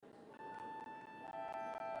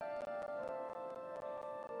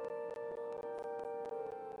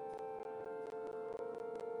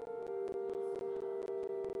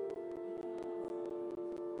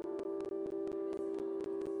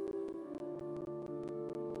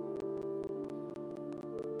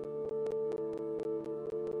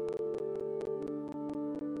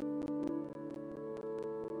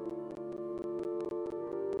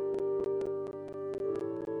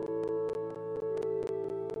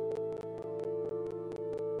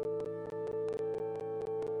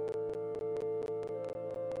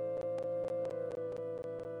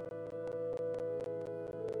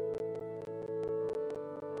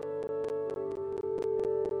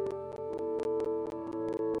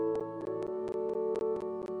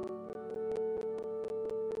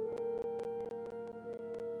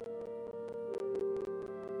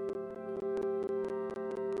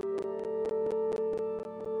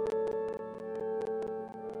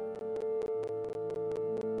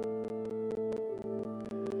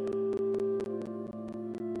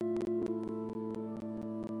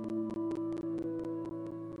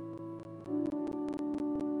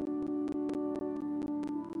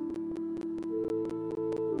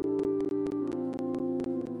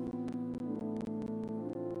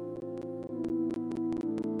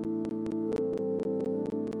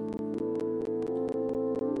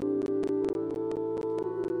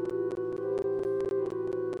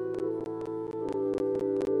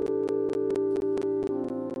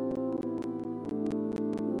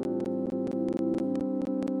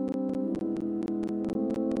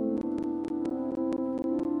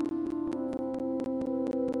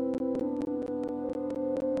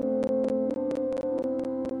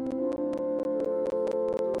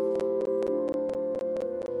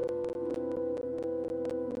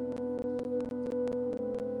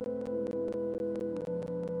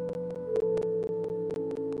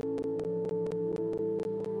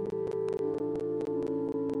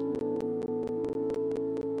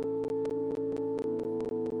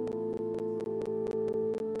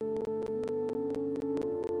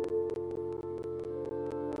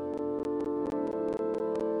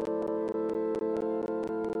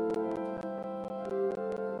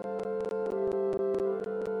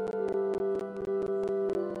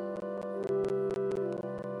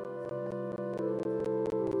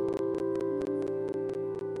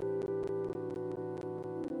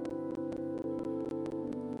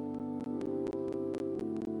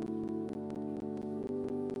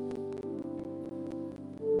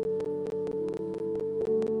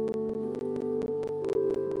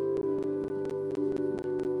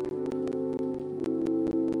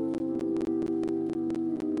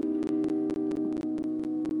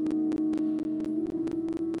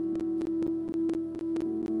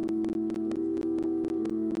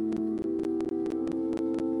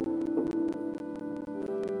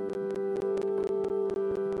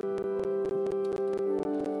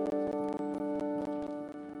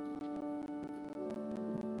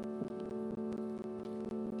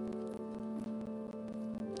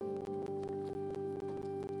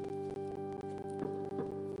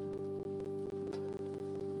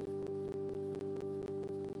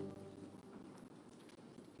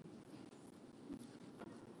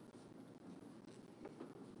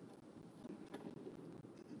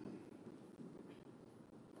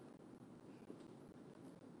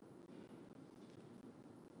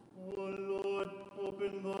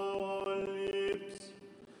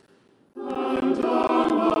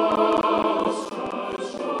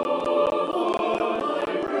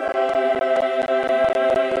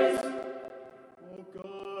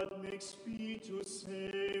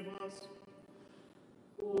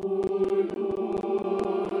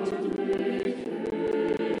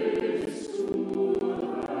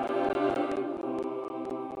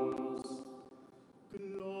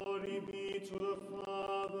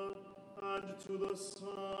to the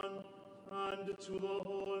Son, and to the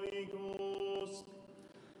Holy Ghost.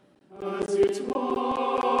 As it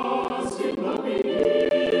was in the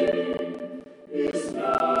beginning, is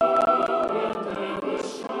now, and ever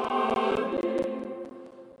shall be,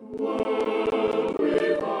 world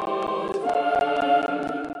without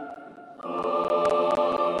end.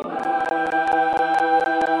 Amen.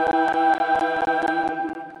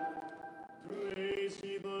 Praise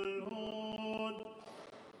ye the Lord.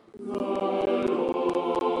 The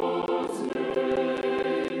Lord's name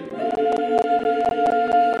be praised.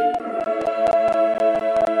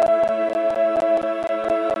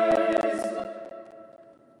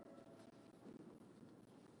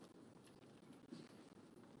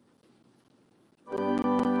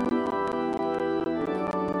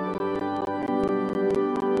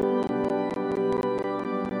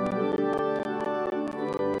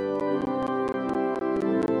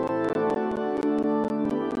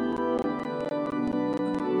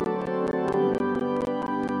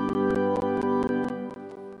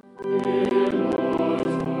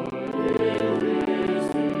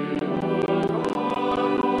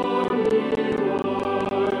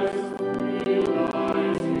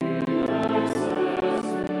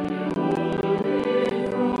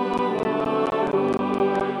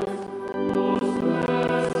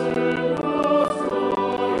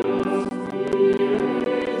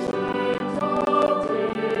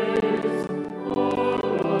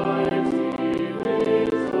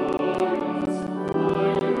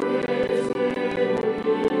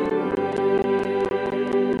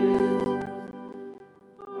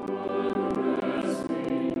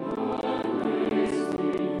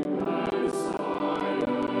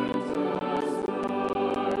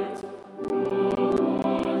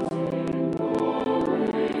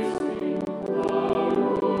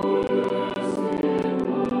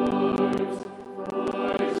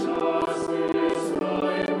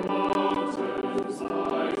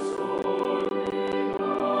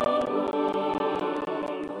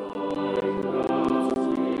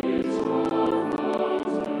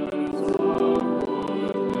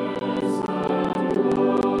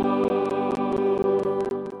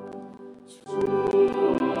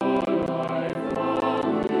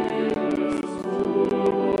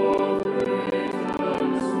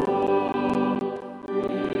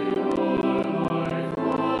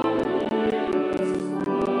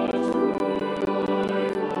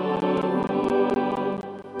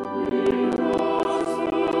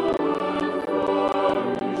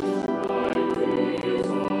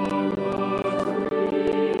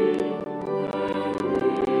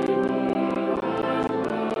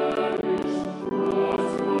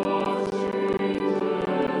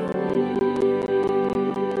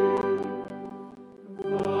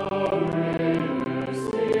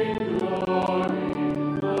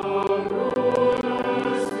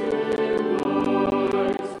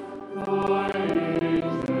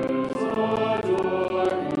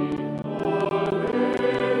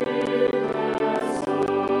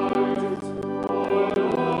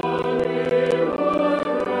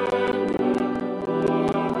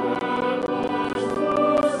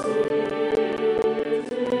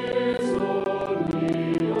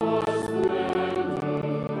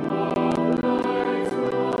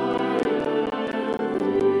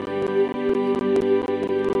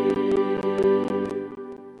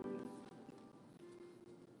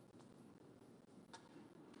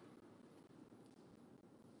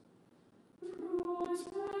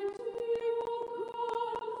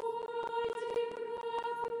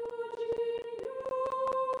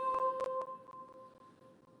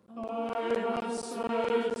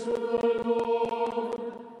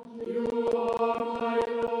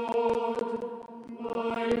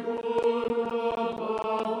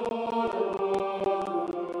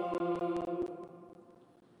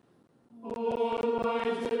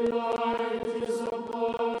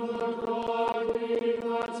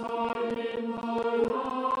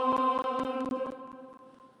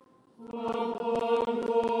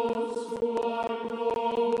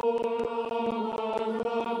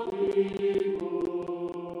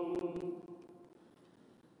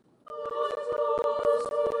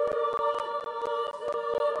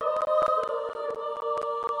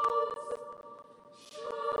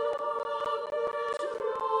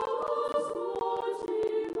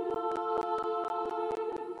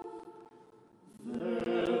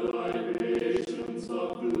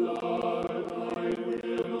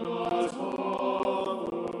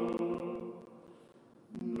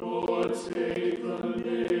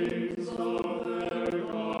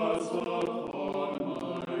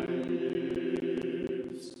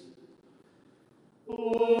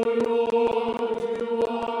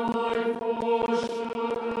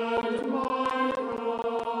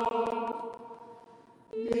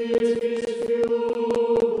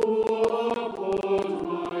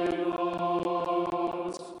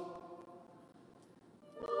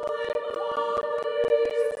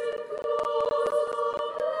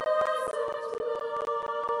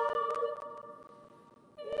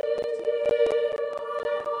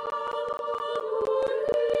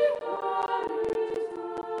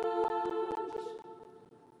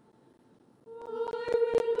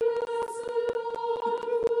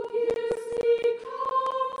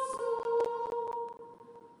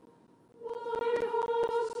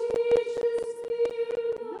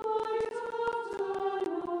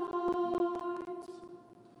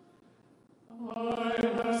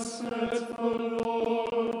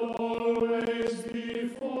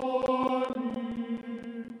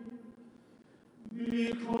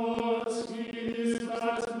 because he is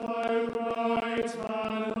at my right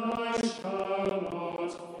hand, I shall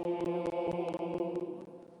not fall.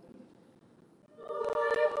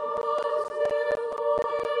 My heart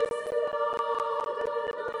therefore is glad,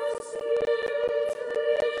 and my spirit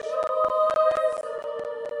rejoices.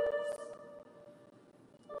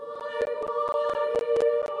 My body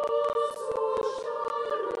also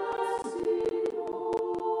shall rest in hope.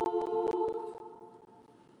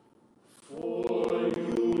 For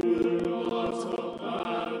you will not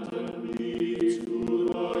abandon me to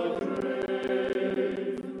the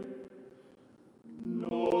grave,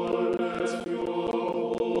 nor let your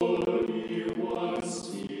Holy One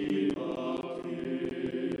see the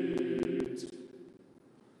pit.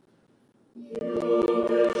 You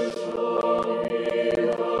will show me the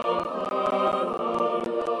path of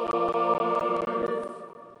life.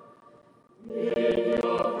 In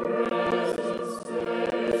your presence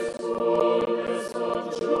there is fullness of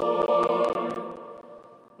joy,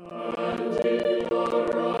 and in your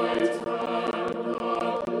right hand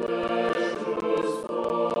are pleasures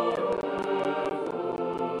forevermore.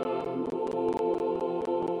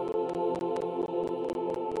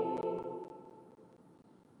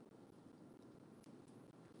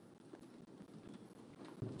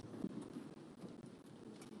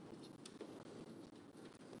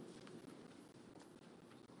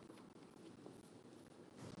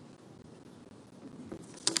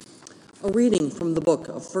 A reading from the book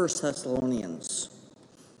of 1 Thessalonians.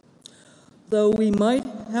 Though we might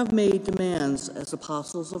have made demands as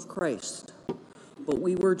apostles of Christ, but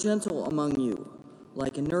we were gentle among you,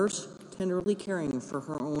 like a nurse tenderly caring for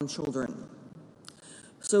her own children.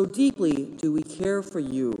 So deeply do we care for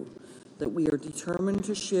you that we are determined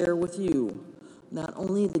to share with you not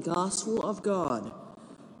only the gospel of God,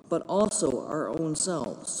 but also our own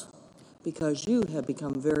selves, because you have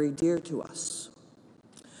become very dear to us.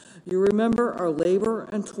 You remember our labor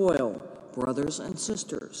and toil, brothers and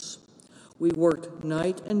sisters. We worked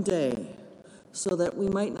night and day so that we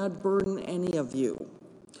might not burden any of you,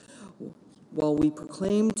 while we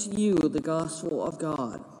proclaim to you the gospel of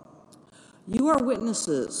God. You are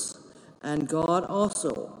witnesses, and God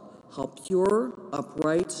also, how pure,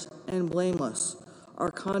 upright, and blameless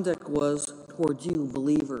our conduct was toward you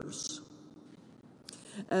believers.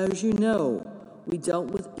 As you know, we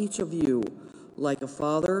dealt with each of you like a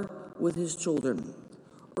father with his children,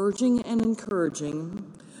 urging and encouraging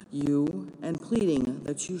you and pleading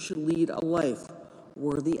that you should lead a life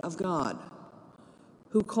worthy of God,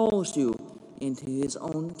 who calls you into his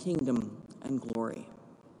own kingdom and glory.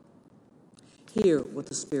 Hear what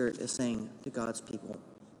the Spirit is saying to God's people.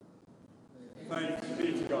 Thanks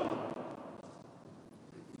be to God.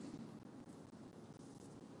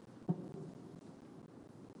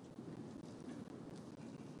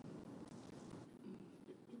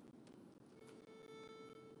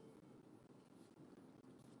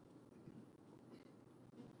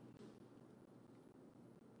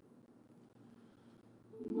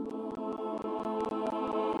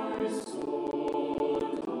 My soul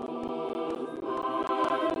doth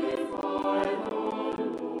magnify the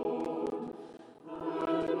Lord,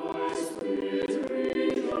 and my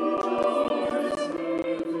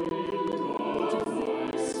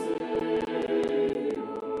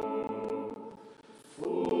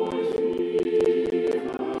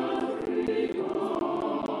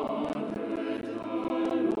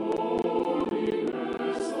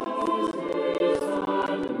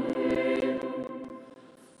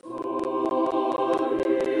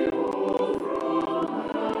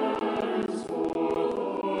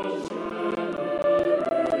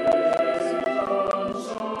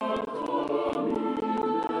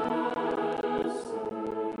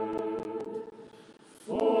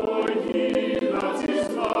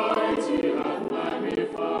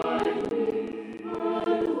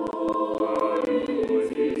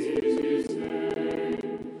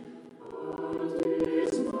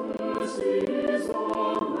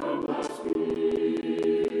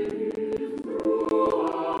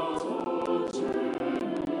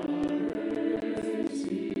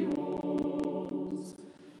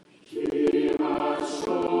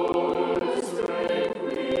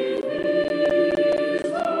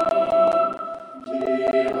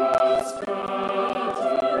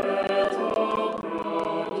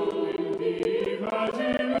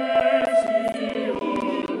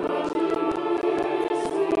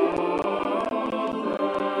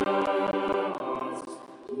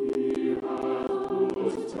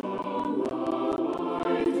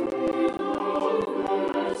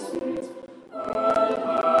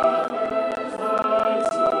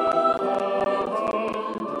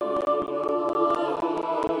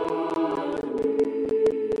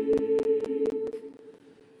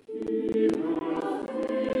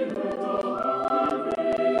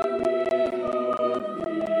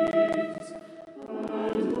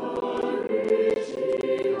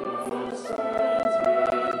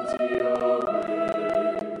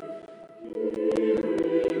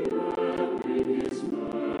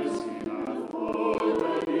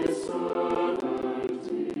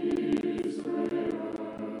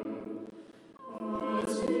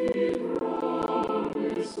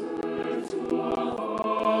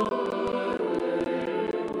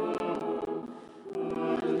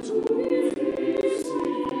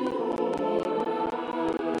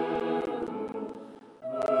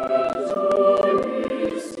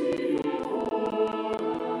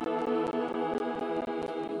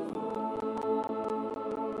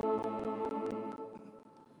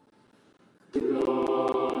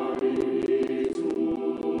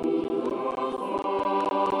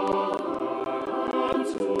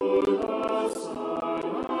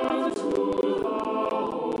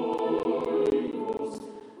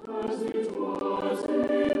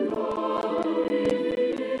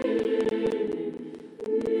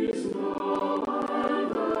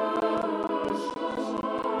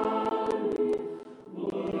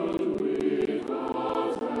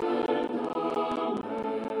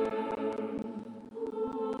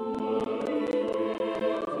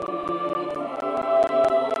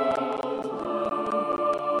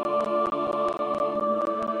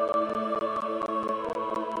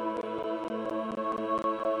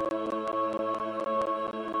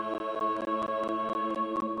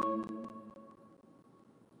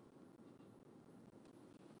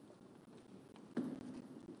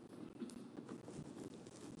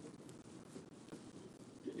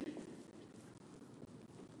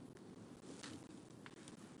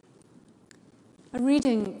A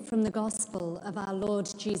reading from the Gospel of our Lord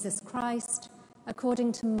Jesus Christ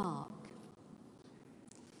according to Mark.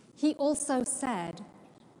 He also said,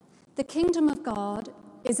 "The kingdom of God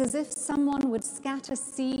is as if someone would scatter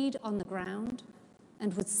seed on the ground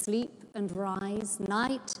and would sleep and rise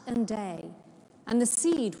night and day, and the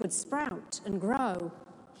seed would sprout and grow.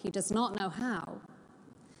 He does not know how.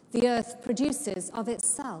 The earth produces of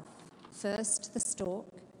itself first the stalk,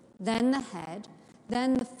 then the head,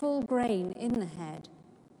 then the full grain in the head.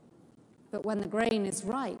 But when the grain is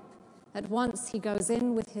ripe, at once he goes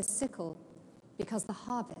in with his sickle, because the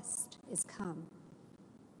harvest is come."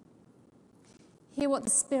 Hear what the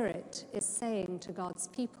Spirit is saying to God's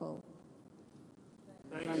people.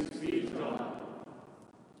 Thanks be to God.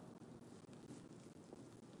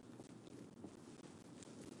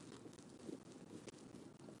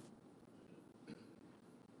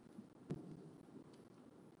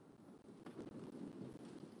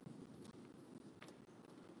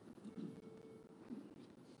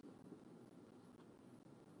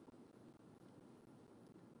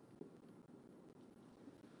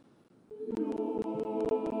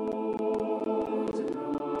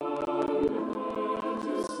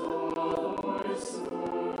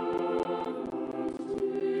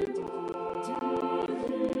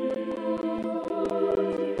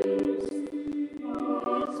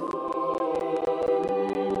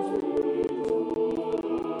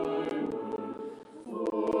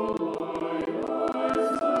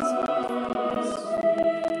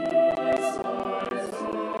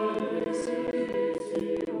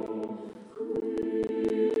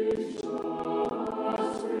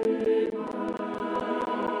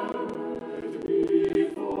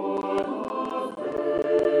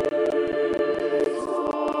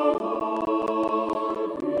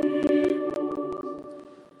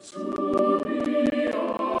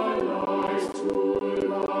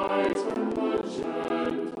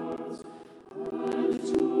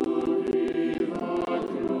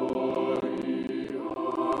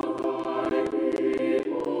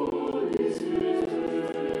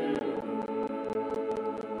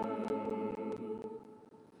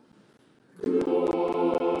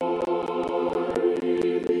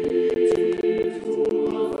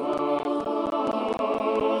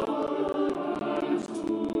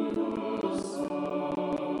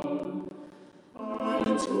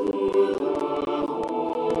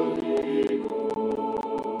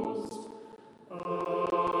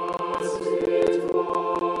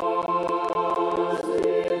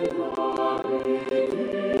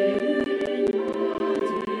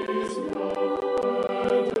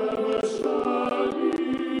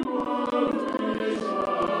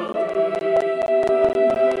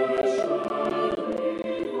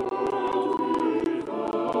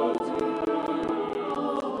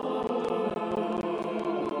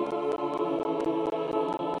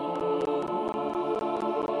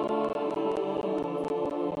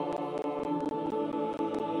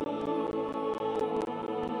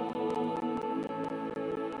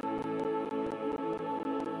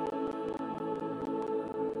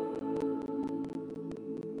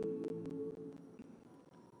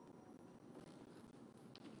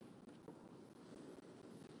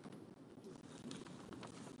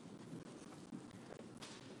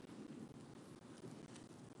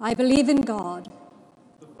 I believe in God,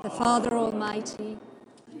 the Father Almighty,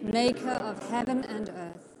 maker of heaven and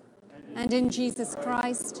earth, and in Jesus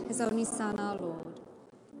Christ, his only Son, our Lord,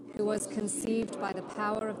 who was conceived by the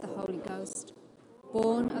power of the Holy Ghost,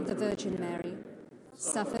 born of the Virgin Mary,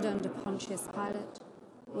 suffered under Pontius Pilate,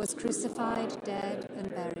 was crucified, dead, and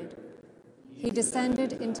buried. He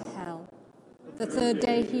descended into hell. The third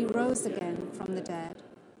day he rose again from the dead.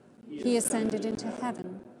 He ascended into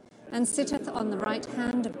heaven, and sitteth on the right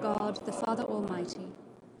hand of God, the Father Almighty.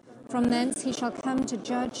 From thence he shall come to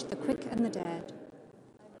judge the quick and the dead.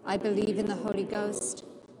 I believe in the Holy Ghost,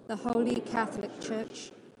 the holy Catholic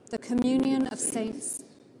Church, the communion of saints,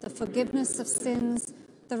 the forgiveness of sins,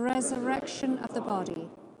 the resurrection of the body,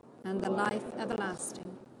 and the life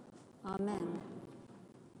everlasting. Amen.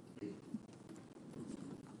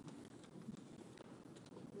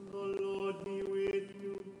 The Lord be with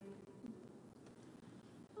you.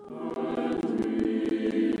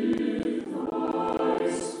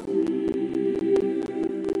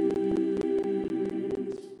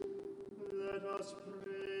 Let us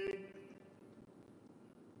pray.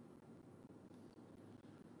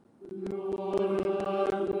 Lord,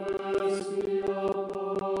 have mercy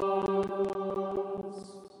upon us.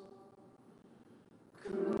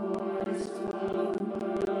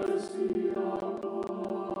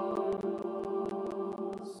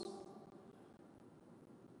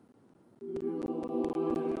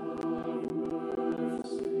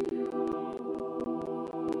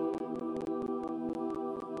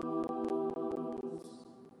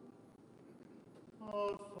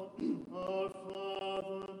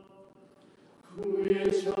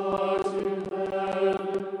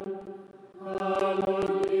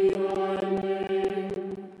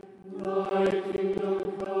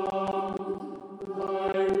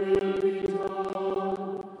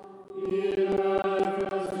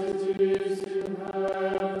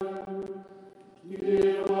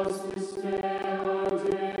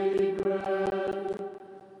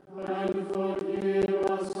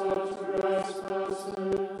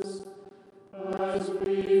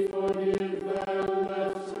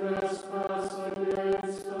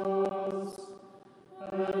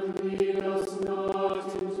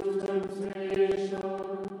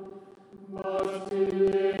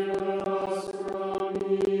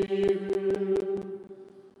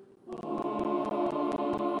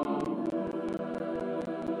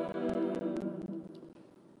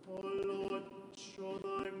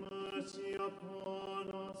 upon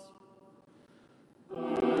us.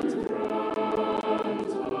 And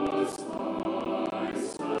grant us thy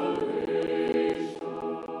salvation.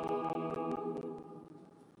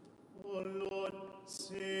 O Lord,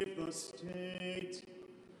 save the state.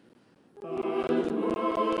 And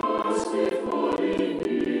mercifully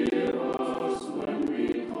hear us when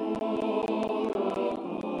we call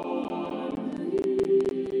upon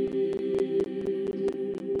thee.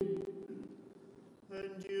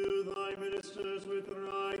 Endue thy ministers with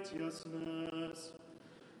righteousness.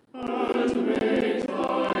 And make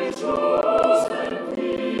thy chosen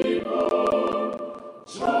people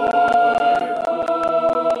joyful.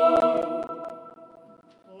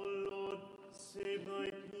 O Lord, save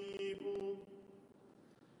thy people.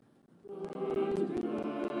 And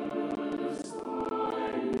bless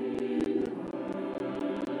thy inheritance.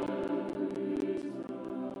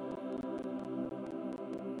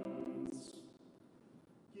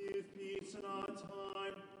 Give peace in our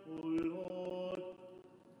time, O Lord.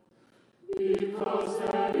 Because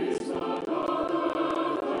there is none other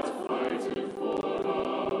that fighteth for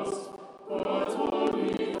us, but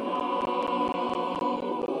only thou, O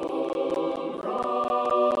God.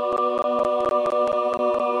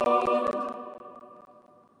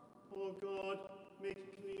 O God, make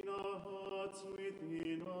clean our hearts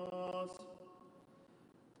within us.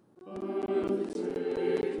 And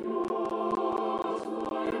take not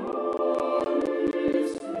thy Holy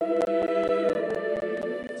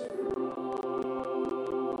Spirit from us.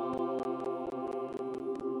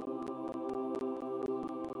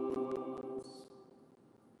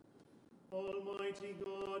 Almighty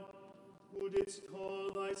God, who didst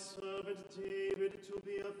call thy servant David to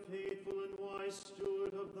be a faithful and wise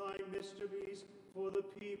steward of thy mysteries for the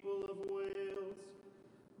people of Wales,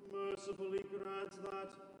 mercifully grant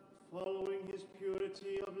that, following his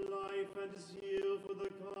purity of life and zeal for the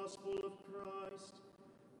gospel of Christ,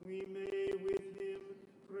 we may with him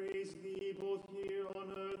praise thee both here on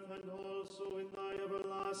earth and also in thy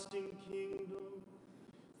everlasting kingdom.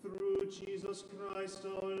 Through Jesus Christ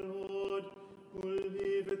our Lord, who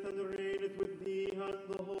liveth and reigneth with thee and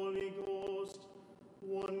the Holy Ghost,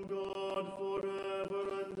 one God forever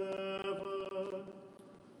and ever.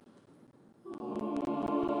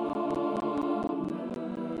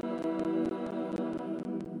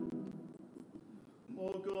 O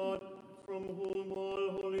God, from whom all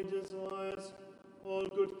holy desires, all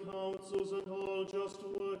good counsels, and all just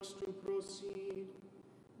works do proceed,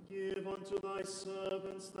 give unto thy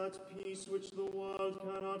servants that peace which the world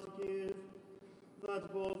cannot give,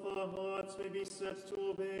 that both our hearts may be set to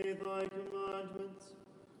obey thy commandments,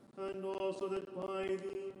 and also that by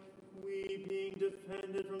thee we, being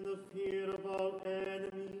defended from the fear of our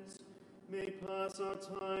enemies, may pass our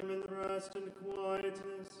time in rest and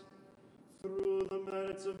quietness, through the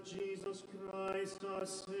merits of Jesus Christ our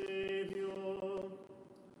Saviour.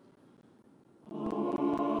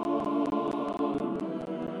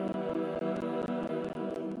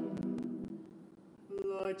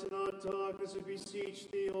 Lighten our darkness, we beseech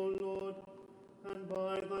thee, O Lord, and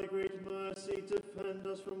by thy great mercy defend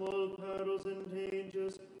us from all perils and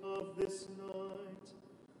dangers of this night.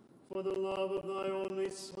 For the love of thy only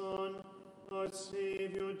Son, our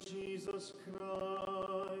Saviour Jesus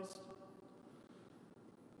Christ.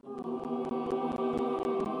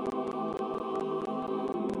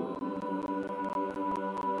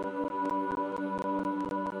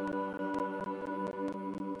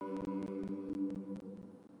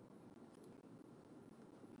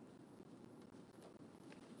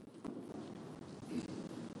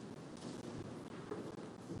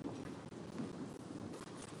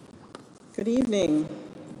 Good evening.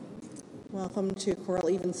 Welcome to Choral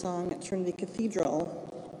Evensong at Trinity Cathedral.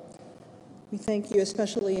 We thank you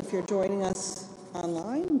especially if you're joining us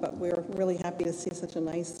online, but we're really happy to see such a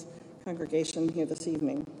nice congregation here this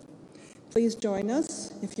evening. Please join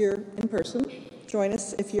us if you're in person. Join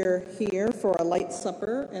us if you're here for a light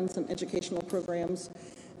supper and some educational programs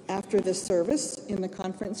after this service in the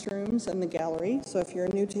conference rooms and the gallery. So if you're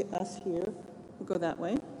new to us here, we'll go that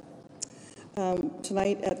way.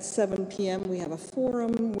 Tonight at 7 p.m. we have a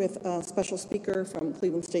forum with a special speaker from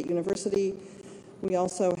Cleveland State University. We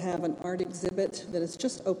also have an art exhibit that is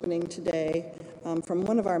just opening today from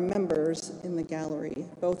one of our members in the gallery.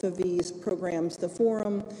 Both of these programs, the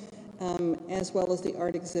forum as well as the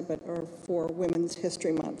art exhibit, are for Women's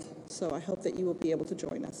History Month. So I hope that you will be able to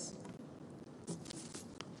join us.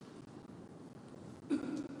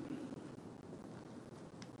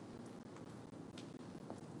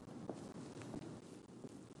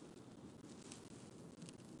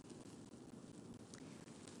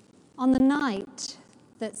 On the night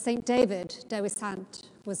that St. David de Wissant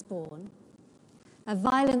was born, a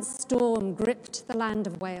violent storm gripped the land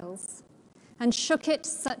of Wales and shook it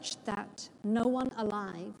such that no one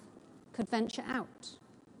alive could venture out.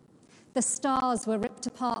 The stars were ripped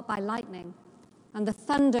apart by lightning, and the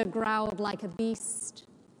thunder growled like a beast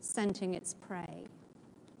scenting its prey.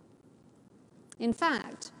 In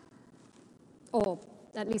fact, or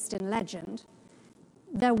at least in legend,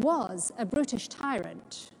 there was a brutish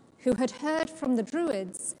tyrant who had heard from the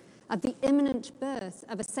Druids of the imminent birth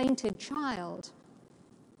of a sainted child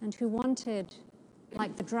and who wanted,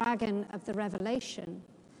 like the dragon of the Revelation,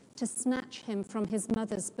 to snatch him from his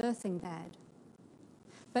mother's birthing bed.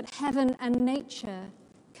 But heaven and nature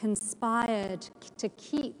conspired to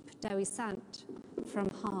keep Dewi Sant from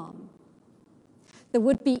harm. The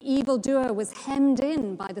would-be evildoer was hemmed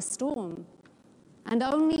in by the storm, and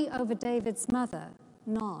only over David's mother,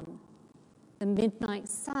 Non, the midnight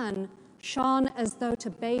sun, shone as though to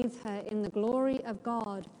bathe her in the glory of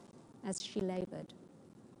God as she labored.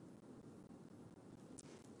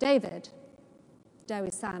 David, Dewi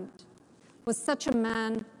Sant, was such a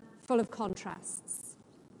man full of contrasts.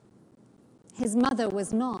 His mother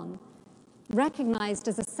was Non, recognized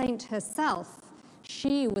as a saint herself.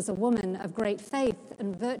 She was a woman of great faith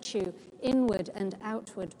and virtue, inward and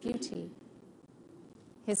outward beauty.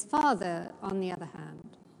 His father, on the other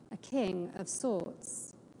hand, a king of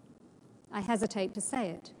sorts. I hesitate to say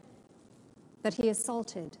it, but he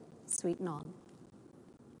assaulted sweet Non.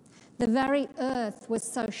 The very earth was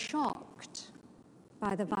so shocked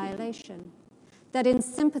by the violation that in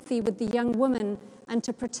sympathy with the young woman and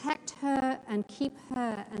to protect her and keep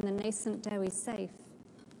her and the nascent Dewi safe,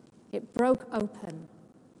 it broke open,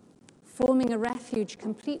 forming a refuge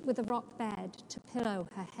complete with a rock bed to pillow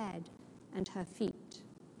her head and her feet.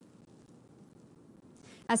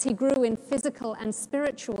 As he grew in physical and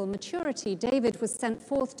spiritual maturity, David was sent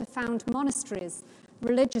forth to found monasteries,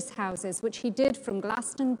 religious houses, which he did from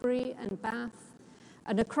Glastonbury and Bath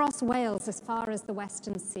and across Wales as far as the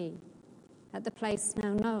Western Sea, at the place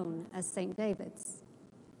now known as St. David's.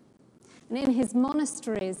 And in his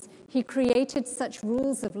monasteries, he created such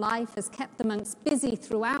rules of life as kept the monks busy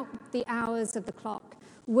throughout the hours of the clock,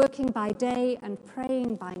 working by day and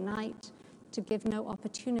praying by night to give no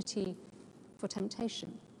opportunity for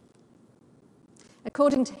temptation.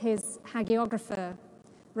 According to his hagiographer,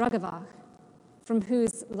 Rugavach, from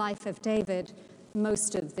whose life of David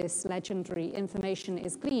most of this legendary information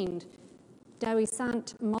is gleaned, Dewi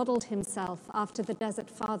Sant modeled himself after the Desert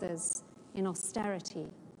Fathers in austerity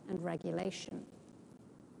and regulation.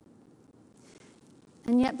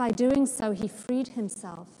 And yet by doing so, he freed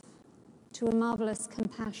himself to a marvelous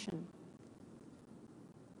compassion.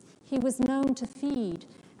 He was known to feed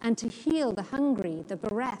and to heal the hungry, the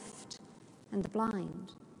bereft, and the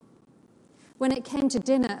blind. When it came to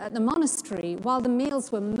dinner at the monastery, while the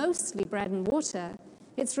meals were mostly bread and water,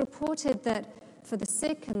 it's reported that for the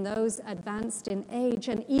sick and those advanced in age,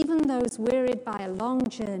 and even those wearied by a long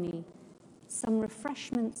journey, some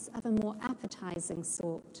refreshments of a more appetizing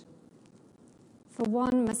sort. For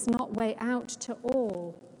one must not weigh out to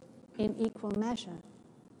all in equal measure.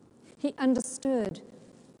 He understood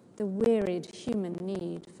the wearied human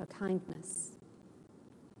need for kindness.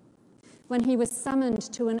 When he was summoned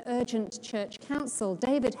to an urgent church council,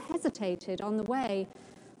 David hesitated on the way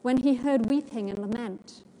when he heard weeping and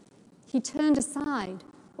lament. He turned aside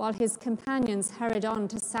while his companions hurried on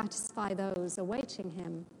to satisfy those awaiting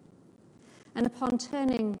him. And upon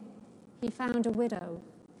turning, he found a widow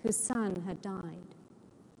whose son had died.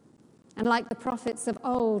 And like the prophets of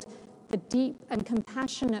old, the deep and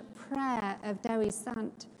compassionate prayer of Dewi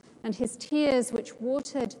Sant and his tears which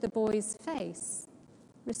watered the boy's face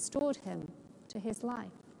restored him to his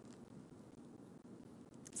life.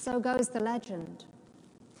 So goes the legend.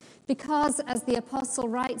 Because, as the apostle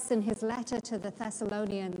writes in his letter to the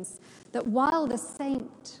Thessalonians, that while the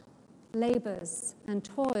saint labors and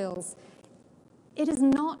toils, it is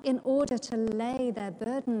not in order to lay their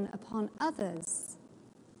burden upon others,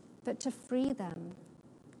 but to free them,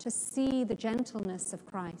 to see the gentleness of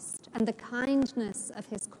Christ and the kindness of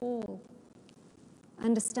his call,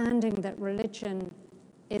 understanding that religion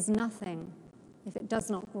is nothing if it does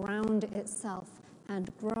not ground itself and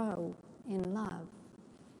grow in love.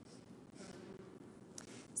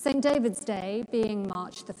 St. David's Day, being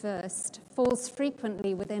March the 1st, falls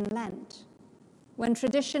frequently within Lent, when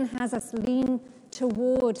tradition has us lean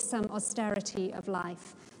toward some austerity of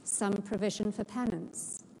life, some provision for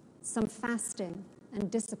penance, some fasting and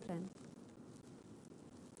discipline.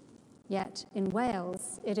 Yet in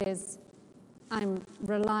Wales, it is, I'm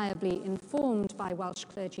reliably informed by Welsh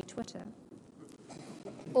clergy Twitter,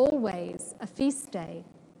 always a feast day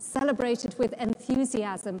celebrated with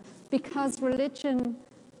enthusiasm, because religion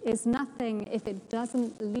is nothing if it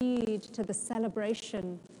doesn't lead to the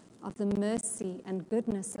celebration of the mercy and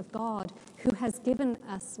goodness of God, who has given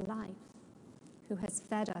us life, who has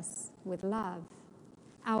fed us with love,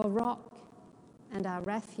 our rock and our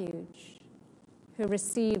refuge, who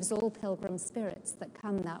receives all pilgrim spirits that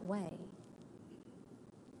come that way.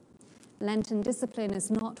 Lenten discipline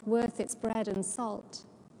is not worth its bread and salt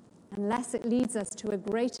unless it leads us to a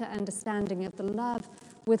greater understanding of the love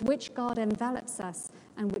with which God envelops us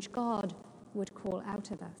and which God would call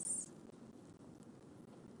out of us.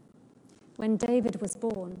 When David was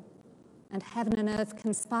born and heaven and earth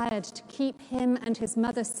conspired to keep him and his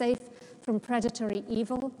mother safe from predatory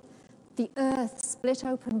evil, the earth split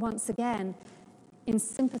open once again in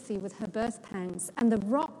sympathy with her birth pangs, and the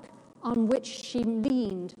rock on which she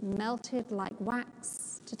leaned melted like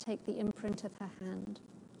wax to take the imprint of her hand.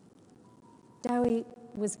 Dewi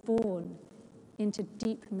was born into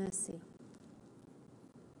deep mercy.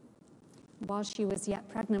 While she was yet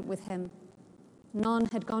pregnant with him, Non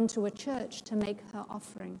had gone to a church to make her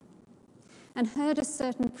offering and heard a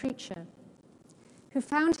certain preacher who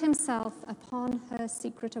found himself upon her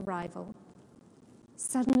secret arrival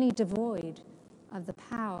suddenly devoid of the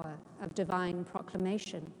power of divine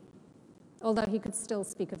proclamation, although he could still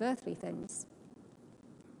speak of earthly things.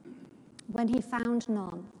 When he found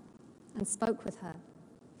Non and spoke with her,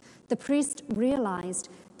 the priest realized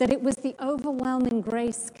that it was the overwhelming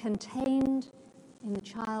grace contained in the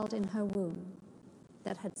child in her womb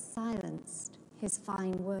that had silenced his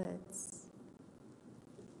fine words.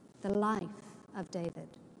 The life of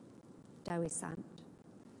David, Dewi Sant,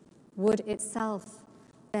 would itself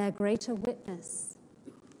bear greater witness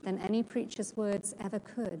than any preacher's words ever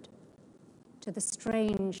could to the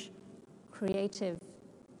strange, creative,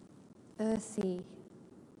 earthy,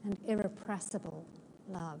 and irrepressible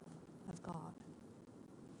love of God.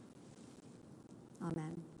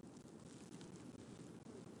 Amen.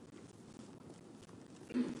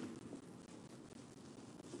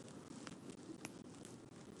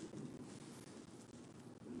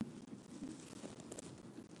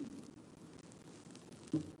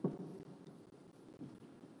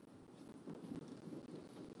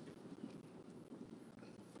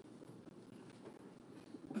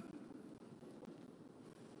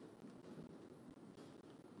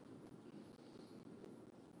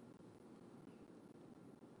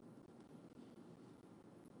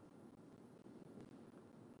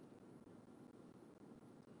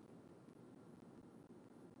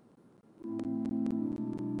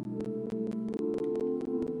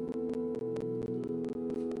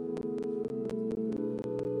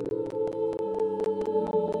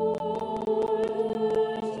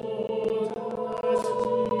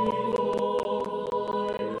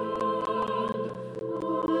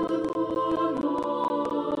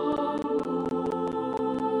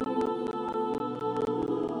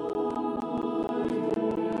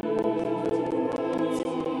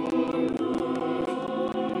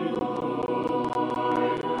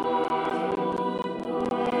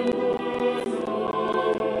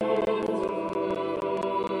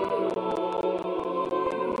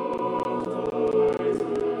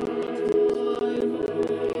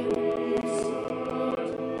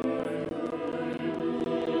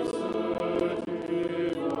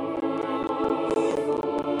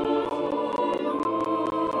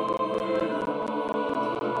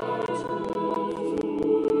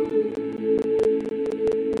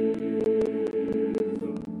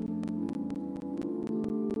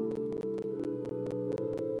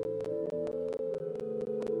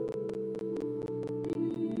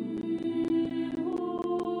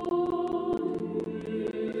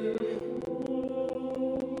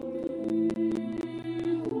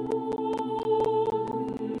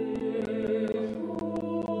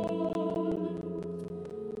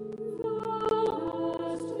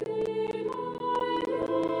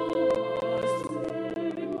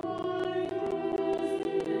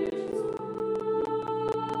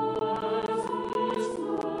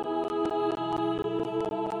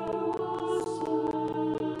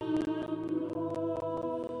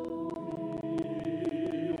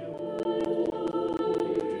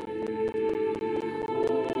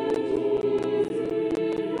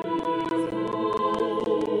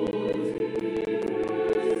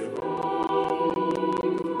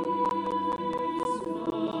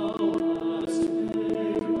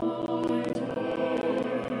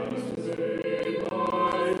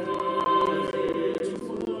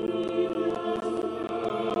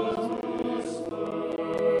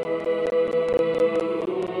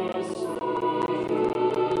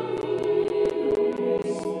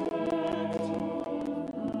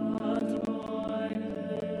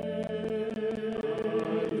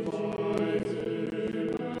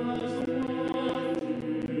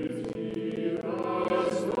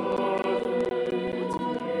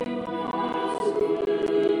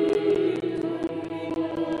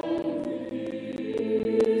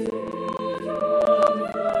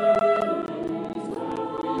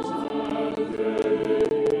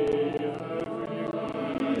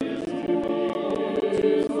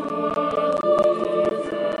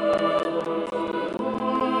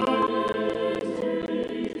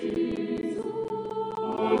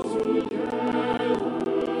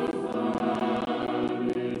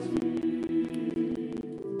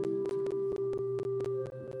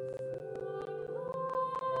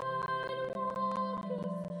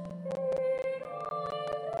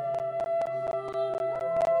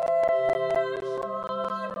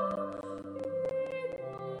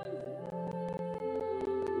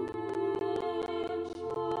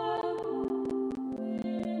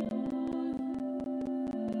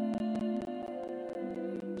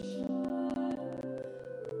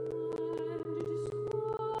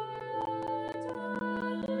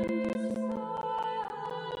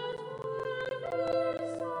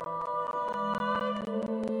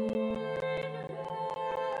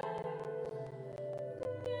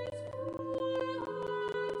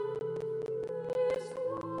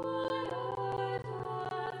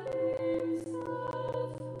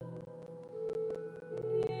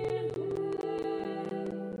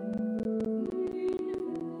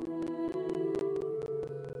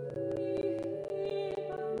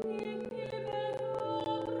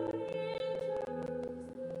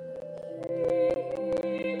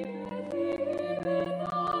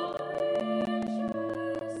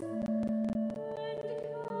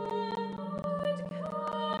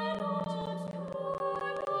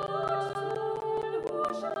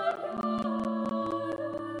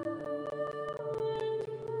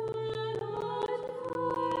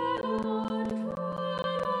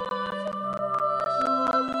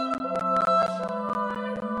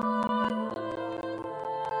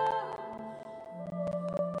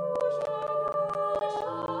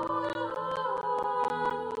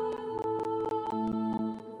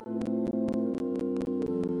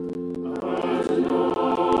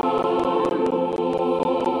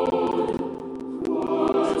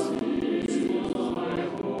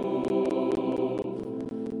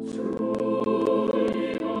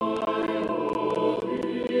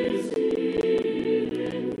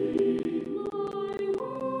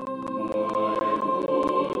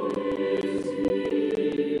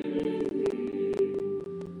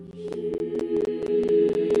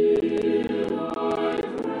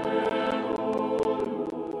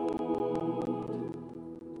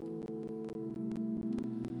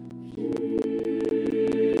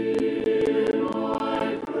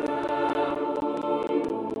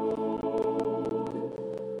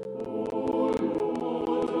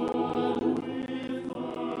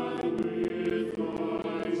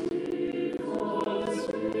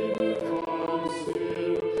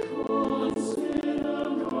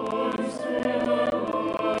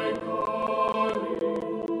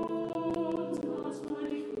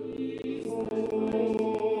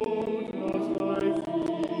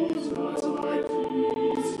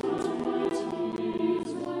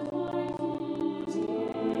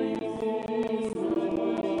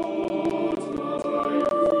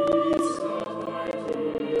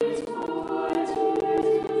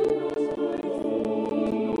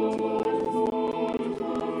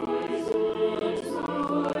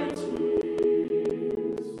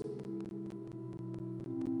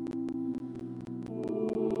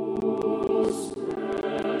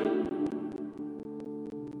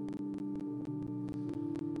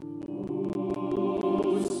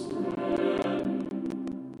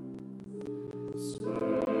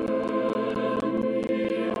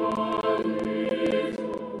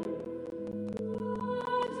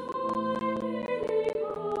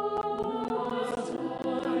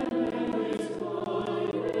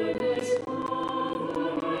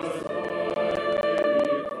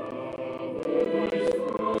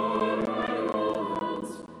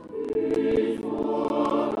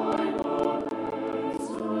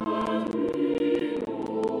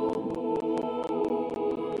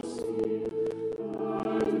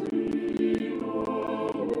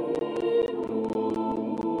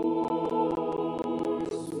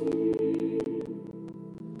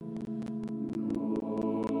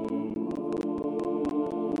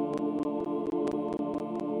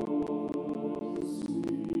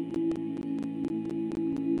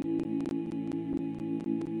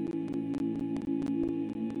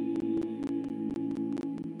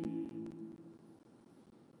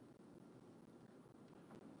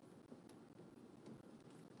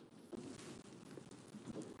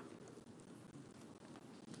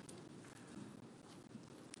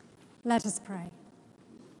 Let us pray.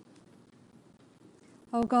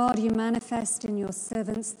 O God, you manifest in your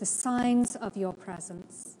servants the signs of your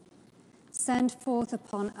presence. Send forth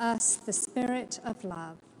upon us the Spirit of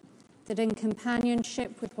love, that in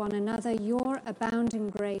companionship with one another your abounding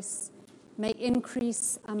grace may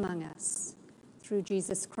increase among us. Through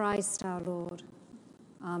Jesus Christ our Lord.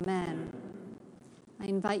 Amen. I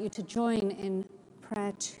invite you to join in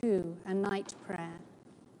prayer 2, a night prayer.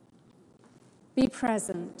 Be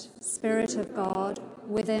present, Spirit of God,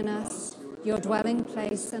 within us, your dwelling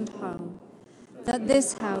place and home, that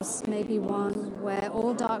this house may be one where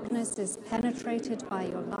all darkness is penetrated by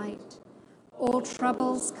your light, all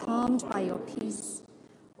troubles calmed by your peace,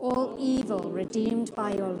 all evil redeemed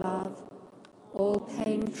by your love, all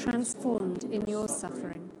pain transformed in your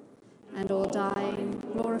suffering, and all dying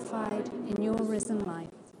glorified in your risen life.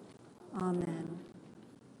 Amen.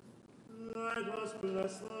 Let us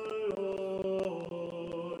bless the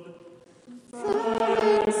Lord.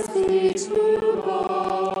 Thanks be to God.